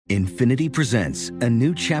Infinity presents a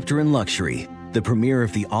new chapter in luxury, the premiere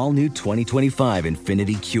of the all-new 2025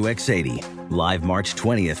 Infinity QX80, live March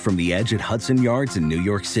 20th from the Edge at Hudson Yards in New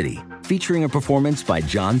York City, featuring a performance by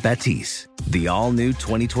John Batiste. The all-new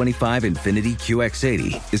 2025 Infinity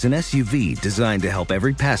QX80 is an SUV designed to help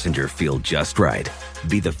every passenger feel just right.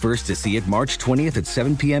 Be the first to see it March 20th at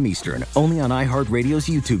 7 p.m. Eastern, only on iHeartRadio's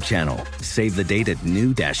YouTube channel. Save the date at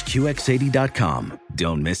new-QX80.com.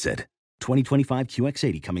 Don't miss it. 2025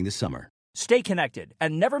 QX80 coming this summer. Stay connected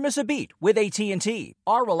and never miss a beat with AT&T.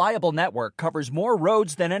 Our reliable network covers more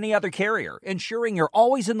roads than any other carrier, ensuring you're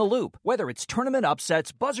always in the loop. Whether it's tournament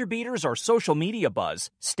upsets, buzzer beaters, or social media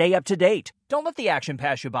buzz, stay up to date. Don't let the action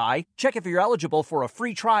pass you by. Check if you're eligible for a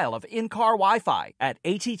free trial of in-car Wi-Fi at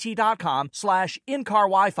att.com/in-car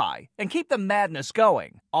Wi-Fi and keep the madness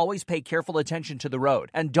going. Always pay careful attention to the road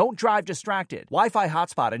and don't drive distracted. Wi-Fi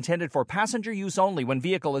hotspot intended for passenger use only when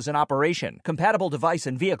vehicle is in operation. Compatible device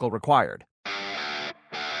and vehicle required.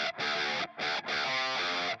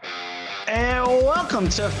 And welcome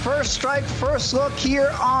to First Strike, First Look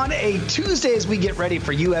here on a Tuesday as we get ready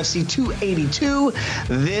for UFC 282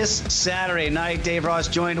 this Saturday night. Dave Ross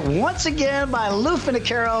joined once again by Lou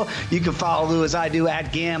Finicaro. You can follow Lou as I do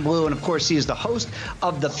at GamBlue. And of course, he is the host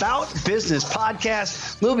of the Bout Business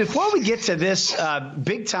podcast. Lou, before we get to this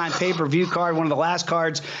big time pay-per-view card, one of the last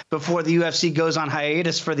cards before the UFC goes on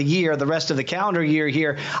hiatus for the year, the rest of the calendar year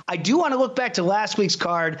here, I do want to look back to last week's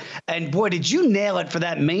card. And boy, did you nail it for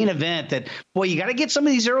that main event that, boy, you got to get some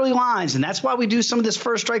of these early lines. And that's why we do some of this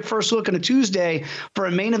First Strike, First Look on a Tuesday for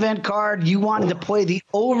a main event card. You wanted to play the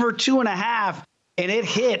over 2.5 and it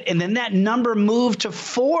hit. And then that number moved to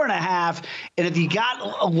 4.5. And if you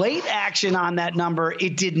got a late action on that number,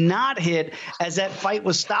 it did not hit as that fight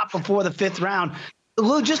was stopped before the 5th round.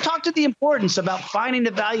 Lou, just talk to the importance about finding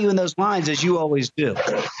the value in those lines as you always do.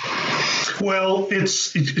 Well,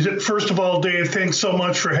 first of all, Dave, thanks so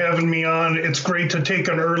much for having me on. It's great to take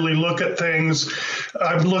an early look at things.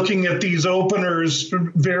 I'm looking at these openers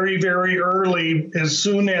very, very early, as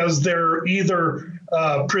soon as they're either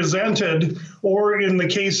presented or in the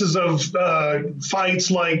cases of fights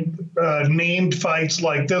like named fights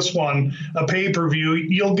like this one, a pay-per-view,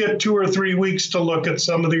 you'll get 2 or 3 weeks to look at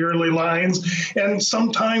some of the early lines. And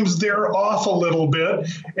sometimes they're off a little bit.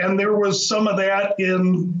 And there was some of that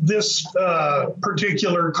in this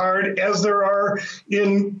particular card, as there are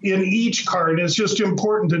in each card. It's just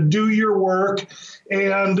important to do your work.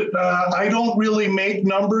 And I don't really make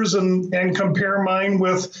numbers and compare mine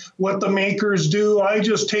with what the makers do. I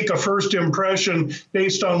just take a first impression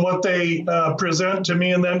based on what they present to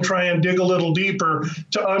me and then try and dig a little deeper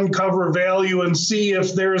to uncover value and see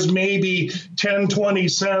if there's maybe 10, 20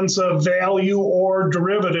 cents of value or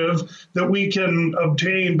derivative that we can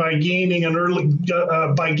obtain by gaining an early,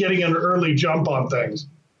 by getting an early jump on things.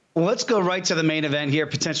 Well, let's go right to the main event here,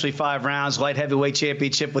 potentially 5 rounds, light heavyweight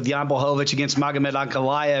championship with Jan Blachowicz against Magomed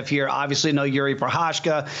Ankalaev here. Obviously, no Yuri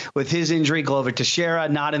Prochazka with his injury. Glover Teixeira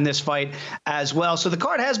not in this fight as well. So the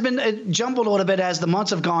card has been jumbled a little bit as the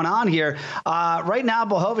months have gone on here. Right now,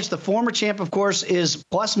 Blachowicz, the former champ, of course, is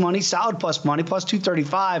plus money, solid plus money, plus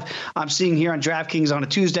 235. I'm seeing here on DraftKings on a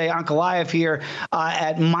Tuesday. Ankalaev here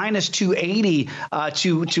at minus 280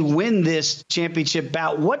 to win this championship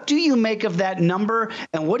bout. What do you make of that number,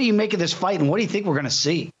 and what do you make of this fight, and what do you think we're going to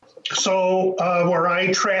see? So where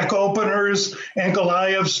I track openers,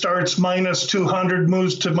 Ankalaev starts minus 200,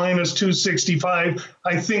 moves to minus 265.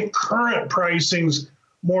 I think current pricing's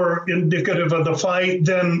more indicative of the fight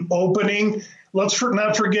than opening. Let's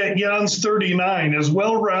not forget Jan's 39, as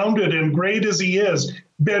well-rounded and great as he is,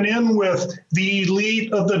 been in with the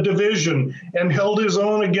elite of the division and held his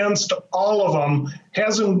own against all of them.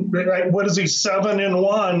 Hasn't, what is he,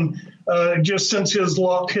 7-1 just since his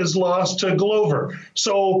loss to Glover.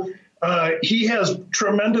 So he has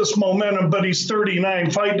tremendous momentum, but he's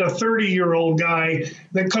 39, fighting a 30-year-old guy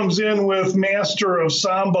that comes in with master of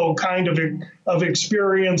Sambo kind of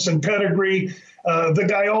experience and pedigree. The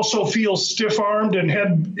guy also feels stiff-armed and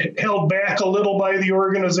held back a little by the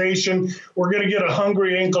organization. We're going to get a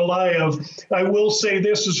hungry Ankalaev. I will say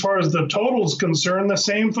this, as far as the total is concerned, the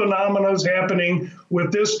same phenomena is happening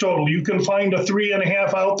with this total. You can find a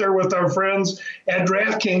 3.5 out there with our friends at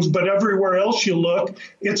DraftKings, but everywhere else you look,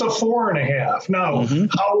 it's a 4.5. Now,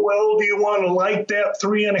 how well do you want to like that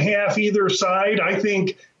 3.5 either side? I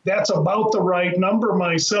think that's about the right number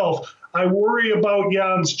myself. I worry about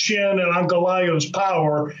Jan's chin and Ankalaev's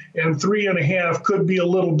power, and 3.5 could be a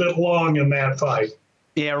little bit long in that fight.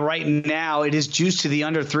 Yeah, right now it is juiced to the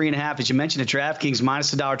under 3.5. As you mentioned, at DraftKings,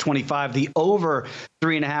 minus $1.25. The over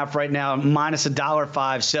 3.5 right now, minus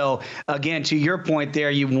 $1.05. So again, to your point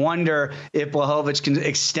there, you wonder if Blachowicz can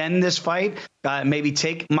extend this fight, maybe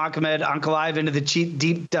take Magomed Ankalaev into the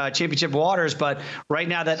deep championship waters. But right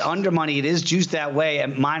now, that under money, it is juiced that way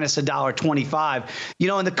at minus $1.25. You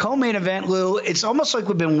know, in the co-main event, Lou, it's almost like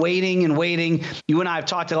we've been waiting and waiting. You and I have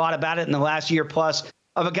talked a lot about it in the last year plus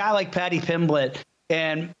of a guy like Paddy Pimblett.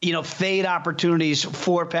 And, you know, fade opportunities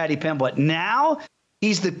for Paddy Pimblett. Now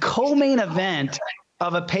he's the co-main event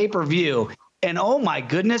of a pay-per-view. And, oh, my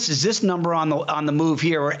goodness, is this number on the move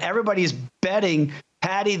here where everybody's betting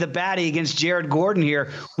Paddy the Batty against Jared Gordon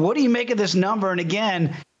here. What do you make of this number? And,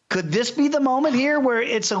 again, could this be the moment here where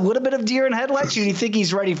it's a little bit of deer in headlights? Or do you think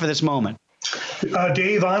he's ready for this moment?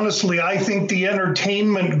 Dave, honestly, I think the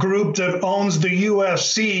entertainment group that owns the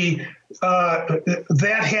UFC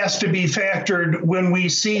that has to be factored when we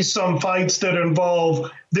see some fights that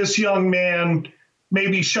involve this young man,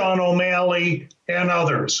 maybe Sean O'Malley and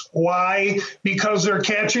others. Why? Because they're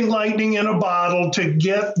catching lightning in a bottle to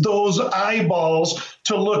get those eyeballs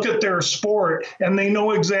to look at their sport, and they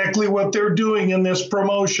know exactly what they're doing in this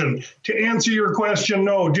promotion. To answer your question,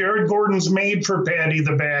 no, Jared Gordon's made for Paddy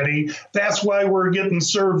the Batty. That's why we're getting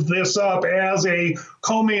served this up as a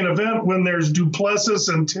co-main event when there's Duplessis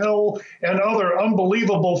and Till and other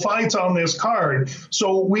unbelievable fights on this card.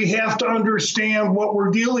 So we have to understand what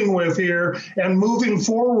we're dealing with here, and moving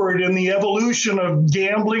forward in the evolution of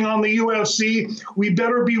gambling on the UFC, we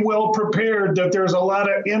better be well prepared that there's a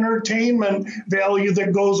lot of entertainment value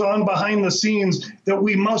that goes on behind the scenes that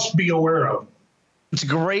we must be aware of. It's a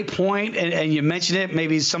great point, and you mentioned it.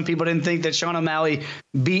 Maybe some people didn't think that Sean O'Malley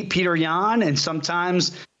beat Peter Yan, and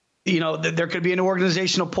sometimes, you know, there could be an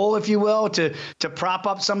organizational pull, if you will, to prop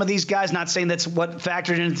up some of these guys. Not saying that's what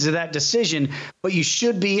factored into that decision, but you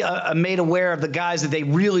should be made aware of the guys that they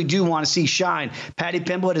really do want to see shine. Paddy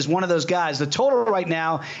Pimblett is one of those guys. The total right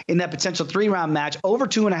now in that potential 3-round match, over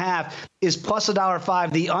 2.5, is plus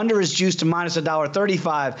 $1.05. The under is juiced to minus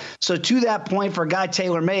 $1.35. So to that point, for a guy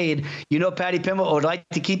tailor-made, you know, Paddy Pimblett would like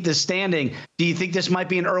to keep this standing. Do you think this might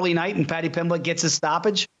be an early night and Paddy Pimblett gets his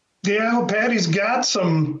stoppage? Yeah, Paddy's got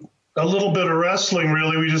a little bit of wrestling,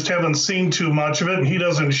 really. We just haven't seen too much of it, and he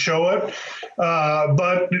doesn't show it.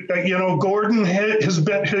 But you know, Gordon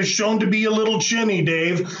has shown to be a little chinny,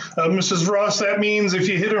 Dave. Mrs. Ross, that means if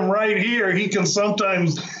you hit him right here, he can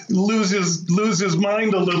sometimes lose his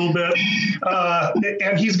mind a little bit.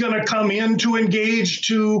 And he's going to come in to engage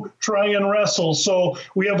to try and wrestle. So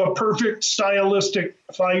we have a perfect stylistic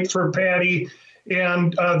fight for Paddy.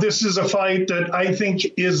 And this is a fight that I think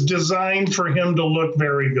is designed for him to look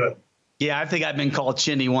very good. Yeah, I think I've been called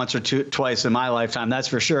chinny once or twice in my lifetime. That's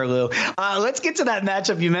for sure, Lou. Let's get to that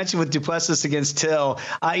matchup you mentioned with Duplessis against Till.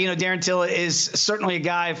 You know, Darren Till is certainly a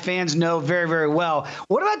guy fans know very, very well.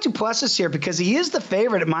 What about Duplessis here? Because he is the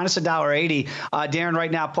favorite at minus $1.80. Darren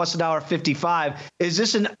right now, plus $1.55. Is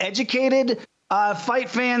this an educated fight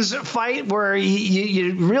fans fight where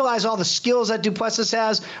you realize all the skills that Duplessis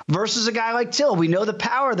has versus a guy like Till? We know the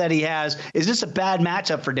power that he has. Is this a bad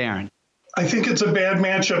matchup for Darren? I think it's a bad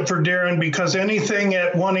matchup for Darren because anything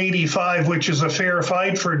at 185, which is a fair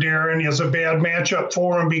fight for Darren, is a bad matchup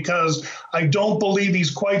for him because I don't believe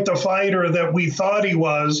he's quite the fighter that we thought he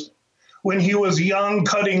was when he was young,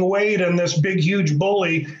 cutting weight, and this big, huge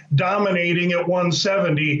bully dominating at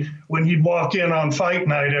 170 when he'd walk in on fight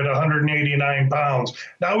night at 189 pounds.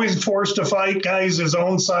 Now he's forced to fight guys his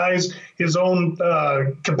own size, his own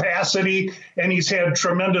capacity, and he's had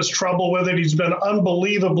tremendous trouble with it. He's been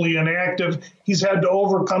unbelievably inactive. He's had to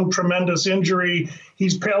overcome tremendous injury.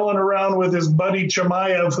 He's palling around with his buddy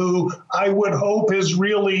Chimaev, who I would hope is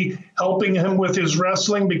really helping him with his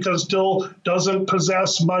wrestling because Till doesn't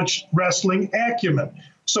possess much wrestling acumen.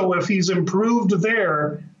 So if he's improved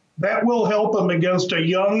there, that will help him against a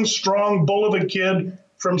young, strong bull of a kid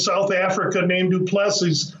from South Africa named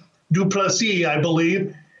Duplessis, I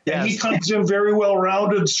believe. Yes. And he comes in very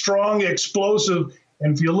well-rounded, strong, explosive.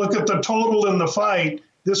 And if you look at the total in the fight,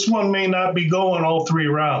 this one may not be going all 3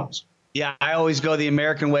 rounds. Yeah, I always go the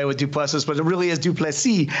American way with Duplessis, but it really is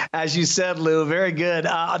Duplessis, as you said, Lou. Very good.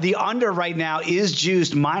 The under right now is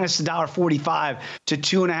juiced minus $1.45 to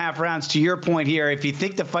 2.5 rounds. To your point here, if you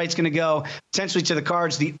think the fight's going to go potentially to the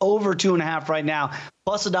cards, the over 2.5 right now,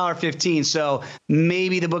 plus $1.15. So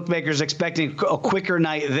maybe the bookmaker's expecting a quicker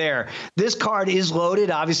night there. This card is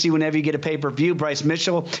loaded. Obviously, whenever you get a pay-per-view, Bryce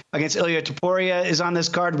Mitchell against Ilya Topuria is on this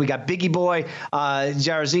card. We got Biggie Boy,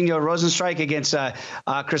 Jairzinho Rozenstruik against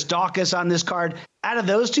Chris Daukaus on this card. Out of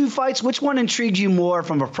those two fights, which one intrigued you more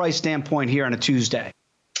from a price standpoint here on a Tuesday?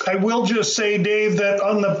 I will just say, Dave, that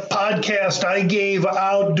on the podcast, I gave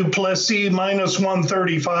out Duplessis minus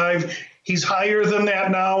 135. He's higher than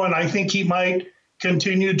that now, and I think he might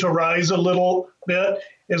continue to rise a little bit.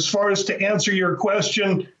 As far as to answer your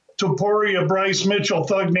question, Topuria, Bryce Mitchell,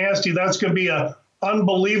 Thug Nasty, that's going to be an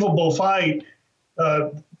unbelievable fight.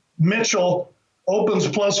 Mitchell opens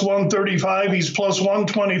plus 135. He's plus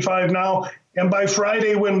 125 now. And by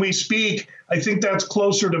Friday when we speak, I think that's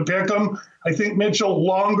closer to pick'em. I think Mitchell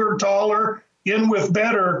longer, taller, in with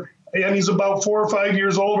better, and he's about 4 or 5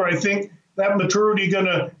 years older. I think that maturity going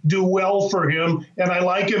to do well for him, and I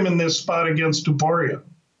like him in this spot against Topuria.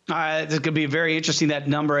 This could be very interesting, that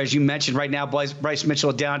number, as you mentioned right now. Bryce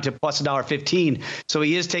Mitchell down to plus $1.15. So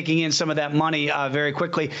he is taking in some of that money very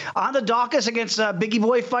quickly. On the Dawkins against Biggie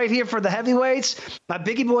Boy fight here for the heavyweights.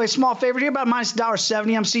 Biggie Boy, small favorite here, about minus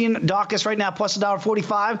 $1.70. I'm seeing Dawkins right now plus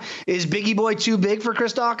 $1.45. Is Biggie Boy too big for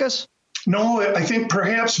Chris Dawkins? No, I think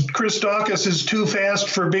perhaps Chris Dawkins is too fast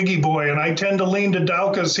for Biggie Boy, and I tend to lean to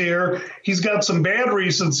Dawkins here. He's got some bad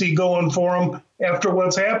recency going for him after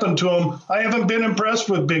what's happened to him. I haven't been impressed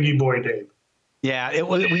with Biggie Boy, Dave. Yeah,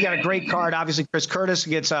 we got a great card. Obviously, Chris Curtis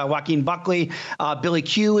against Joaquin Buckley. Billy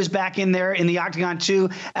Q is back in there in the octagon, too.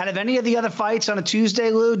 Out of any of the other fights on a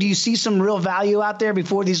Tuesday, Lou, do you see some real value out there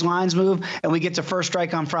before these lines move and we get to First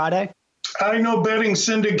Strike on Friday? I know betting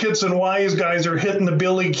syndicates and wise guys are hitting the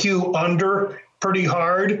Billy Q under pretty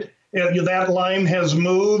hard. That line has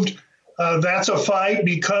moved. That's a fight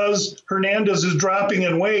because Hernandez is dropping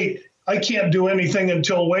in weight. I can't do anything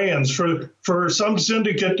until weigh-ins. For some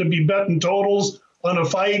syndicate to be betting totals on a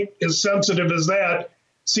fight as sensitive as that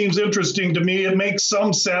seems interesting to me. It makes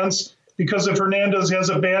some sense because if Hernandez has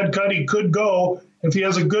a bad cut, he could go. If he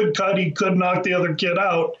has a good cut, he could knock the other kid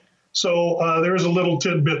out. So there's a little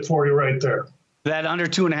tidbit for you right there. That under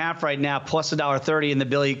 2.5 right now, plus $1.30 in the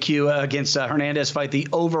Billy Q against Hernandez fight. The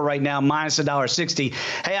over right now, minus $1.60.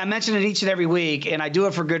 Hey, I mention it each and every week, and I do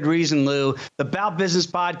it for good reason, Lou. The Bout Business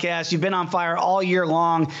podcast, you've been on fire all year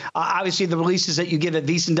long. Obviously, the releases that you give at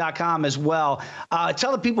VSiN.com as well.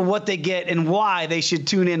 Tell the people what they get and why they should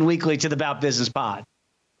tune in weekly to the Bout Business pod.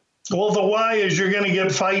 Well, the why is you're going to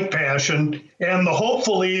get fight passion, and the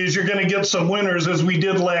hopefully is you're going to get some winners as we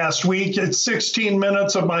did last week. It's 16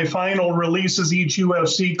 minutes of my final releases each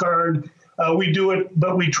UFC card. We do it,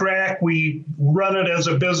 but we track, we run it as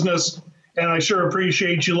a business, and I sure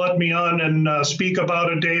appreciate you letting me on and speak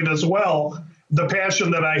about it, Dave, as well. The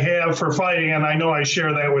passion that I have for fighting, and I know I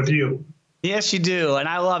share that with you. Yes, you do. And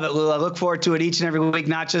I love it, Lou. I look forward to it each and every week,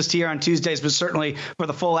 not just here on Tuesdays, but certainly for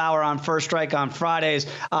the full hour on First Strike on Fridays.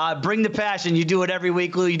 Bring the passion. You do it every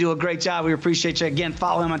week, Lou. You do a great job. We appreciate you. Again,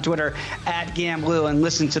 follow him on Twitter @GamBlue and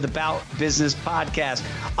listen to the Bout Business podcast.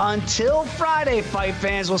 Until Friday, fight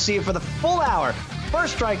fans, we'll see you for the full hour.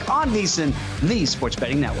 First Strike on VSiN, the Sports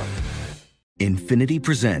Betting Network. Infiniti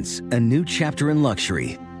presents a new chapter in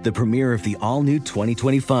luxury, the premiere of the all-new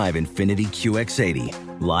 2025 Infiniti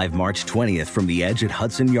QX80, live March 20th from the Edge at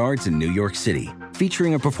Hudson Yards in New York City,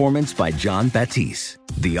 featuring a performance by John Batiste.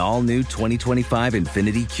 The all-new 2025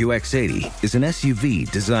 Infiniti QX80 is an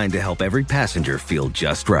SUV designed to help every passenger feel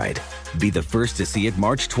just right. Be the first to see it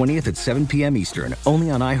March 20th at 7 p.m. Eastern,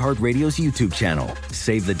 only on iHeartRadio's YouTube channel.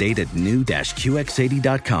 Save the date at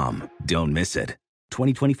new-QX80.com. Don't miss it.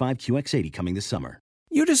 2025 QX80 coming this summer.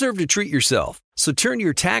 You deserve to treat yourself, so turn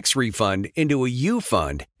your tax refund into a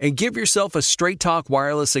U-Fund and give yourself a Straight Talk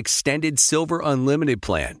Wireless Extended Silver Unlimited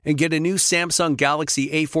plan and get a new Samsung Galaxy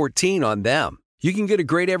A14 on them. You can get a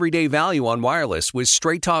great everyday value on wireless with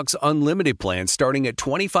Straight Talk's Unlimited plan starting at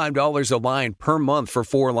 $25 a line per month for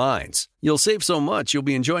 4 lines. You'll save so much you'll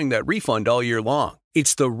be enjoying that refund all year long.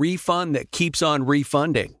 It's the refund that keeps on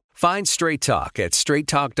refunding. Find Straight Talk at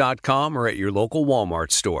straighttalk.com or at your local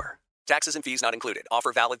Walmart store. Taxes and fees not included.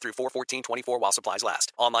 Offer valid through 4/14/24 while supplies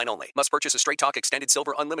last. Online only. Must purchase a Straight Talk Extended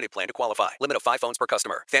Silver Unlimited plan to qualify. Limit of 5 phones per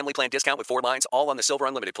customer. Family plan discount with 4 lines, all on the Silver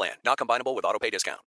Unlimited plan. Not combinable with autopay discount.